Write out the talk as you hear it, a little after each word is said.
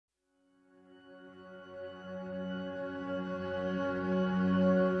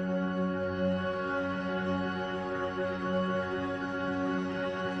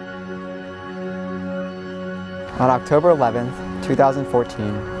On October 11th,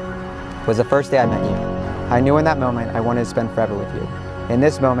 2014 was the first day I met you. I knew in that moment I wanted to spend forever with you. In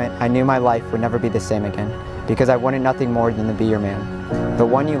this moment, I knew my life would never be the same again because I wanted nothing more than to be your man. The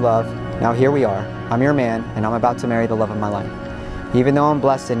one you love. Now here we are. I'm your man and I'm about to marry the love of my life. Even though I'm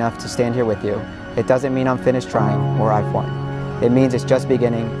blessed enough to stand here with you, it doesn't mean I'm finished trying or I've won. It means it's just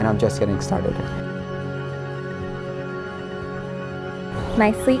beginning and I'm just getting started.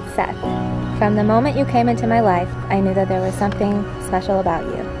 My sweet Seth, from the moment you came into my life, I knew that there was something special about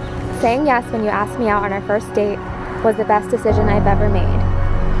you. Saying yes when you asked me out on our first date was the best decision I've ever made.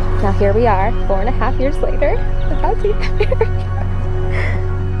 Now here we are, 4.5 years later, about to get married.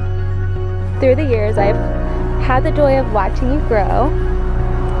 Through the years, I've had the joy of watching you grow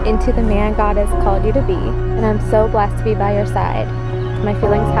into the man God has called you to be, and I'm so blessed to be by your side. My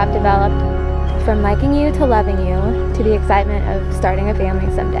feelings have developed from liking you to loving you to the excitement of starting a family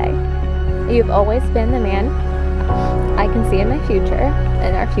someday. You've always been the man I can see in my future,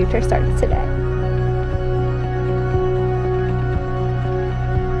 and our future starts today.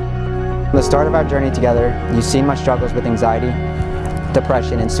 From the start of our journey together, you've seen my struggles with anxiety,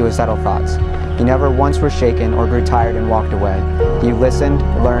 depression, and suicidal thoughts. You never once were shaken or grew tired and walked away. You listened,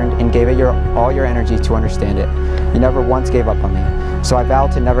 learned, and gave it all your energy to understand it. You never once gave up on me. So I vow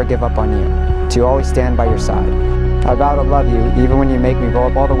to never give up on you, to always stand by your side. I vow to love you even when you make me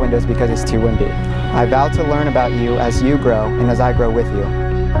roll up all the windows because it's too windy. I vow to learn about you as you grow and as I grow with you.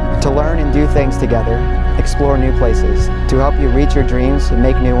 To learn and do things together, explore new places, to help you reach your dreams,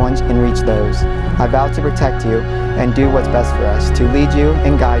 make new ones, and reach those. I vow to protect you and do what's best for us, to lead you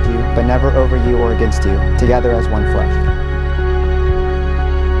and guide you, but never over you or against you, together as one flesh.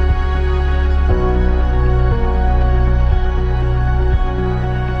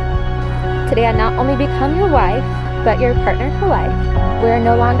 Today I not only become your wife, but your partner for life. We are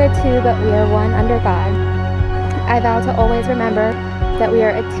no longer two, but we are one under God. I vow to always remember that we are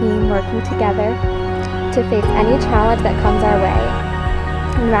a team working together to face any challenge that comes our way.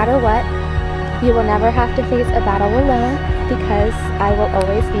 No matter what, you will never have to face a battle alone because I will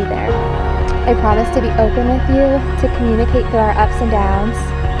always be there. I promise to be open with you, to communicate through our ups and downs,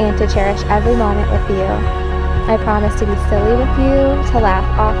 and to cherish every moment with you. I promise to be silly with you, to laugh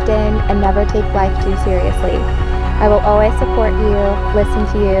often, and never take life too seriously. I will always support you, listen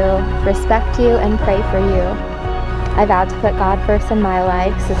to you, respect you, and pray for you. I vow to put God first in my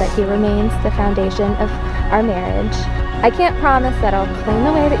life so that He remains the foundation of our marriage. I can't promise that I'll clean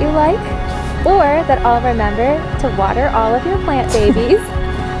the way that you like, or that I'll remember to water all of your plant babies,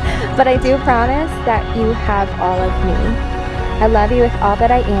 but I do promise that you have all of me. I love you with all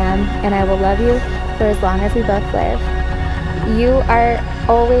that I am, and I will love you for as long as we both live. You are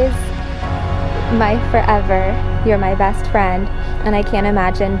always my forever. You're my best friend, and I can't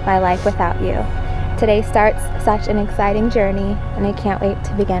imagine my life without you. Today starts such an exciting journey, and I can't wait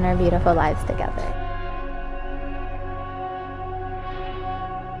to begin our beautiful lives together.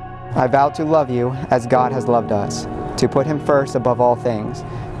 I vow to love you as God has loved us, to put Him first above all things,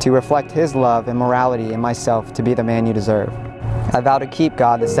 to reflect His love and morality in myself to be the man you deserve. I vow to keep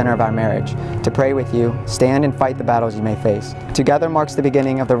God the center of our marriage, to pray with you, stand and fight the battles you may face. Together marks the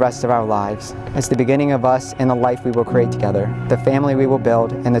beginning of the rest of our lives. It's the beginning of us and the life we will create together, the family we will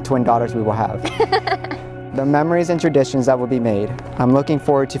build, and the twin daughters we will have. The memories and traditions that will be made. I'm looking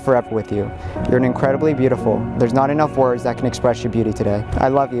forward to forever with you. You're incredibly beautiful. There's not enough words that can express your beauty today. I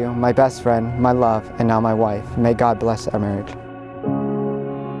love you, my best friend, my love, and now my wife. May God bless our marriage.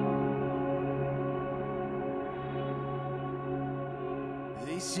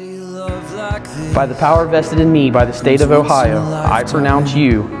 By the power vested in me by the state of Ohio, I pronounce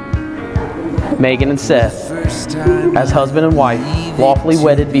you, Megan and Seth, as husband and wife, lawfully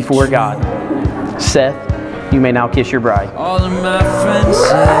wedded before God. Seth, you may now kiss your bride. All of my friends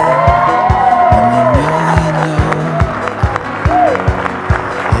say, and you know,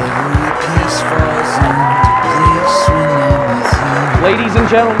 every piece falls into place when I'm with you. Ladies and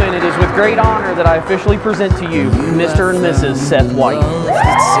gentlemen, it is with great honor that I officially present to you Mr. and Mrs. Seth White.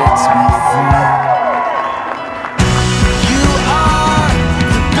 That sets me free. You are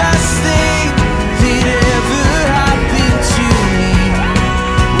the best thing that ever happened to me.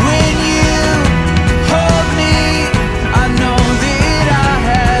 When you hold me, I know that I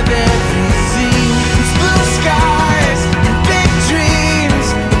have everything. It's blue skies and big dreams,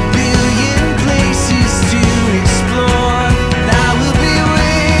 a billion places to explore. And I will be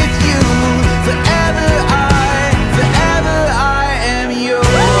with you forever. I am yours.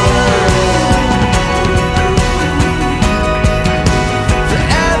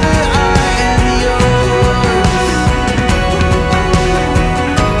 Forever I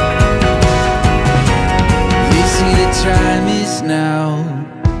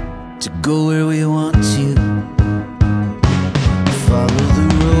to go where we want to. Follow the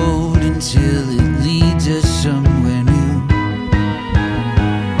road until it leads us somewhere new.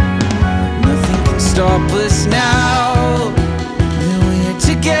 Nothing can stop us now when we're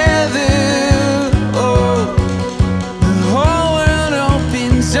together. Oh, the whole world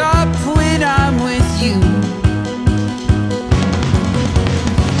opens up when I'm with you.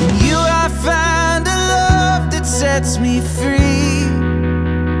 In you I find a love that sets me free.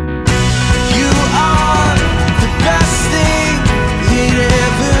 You are the best thing that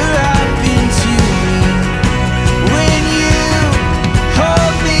ever happened to me. When you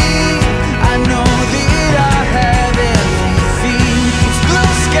hold me, I know that I have everything. It's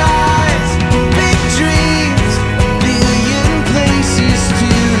blue skies, big dreams, a billion places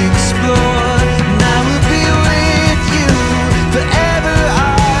to explore. And I will be with you forever.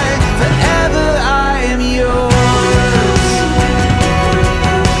 Forever I am yours.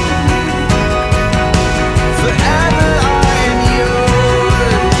 Forever I am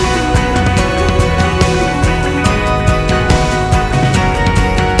yours.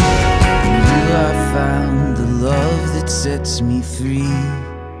 In you I found the love that sets me free.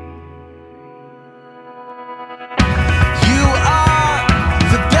 You are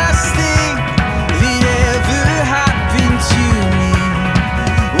the best thing that ever happened to me.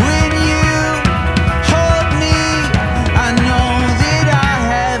 When you hold me, I know that I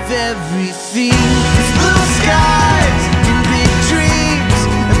have everything.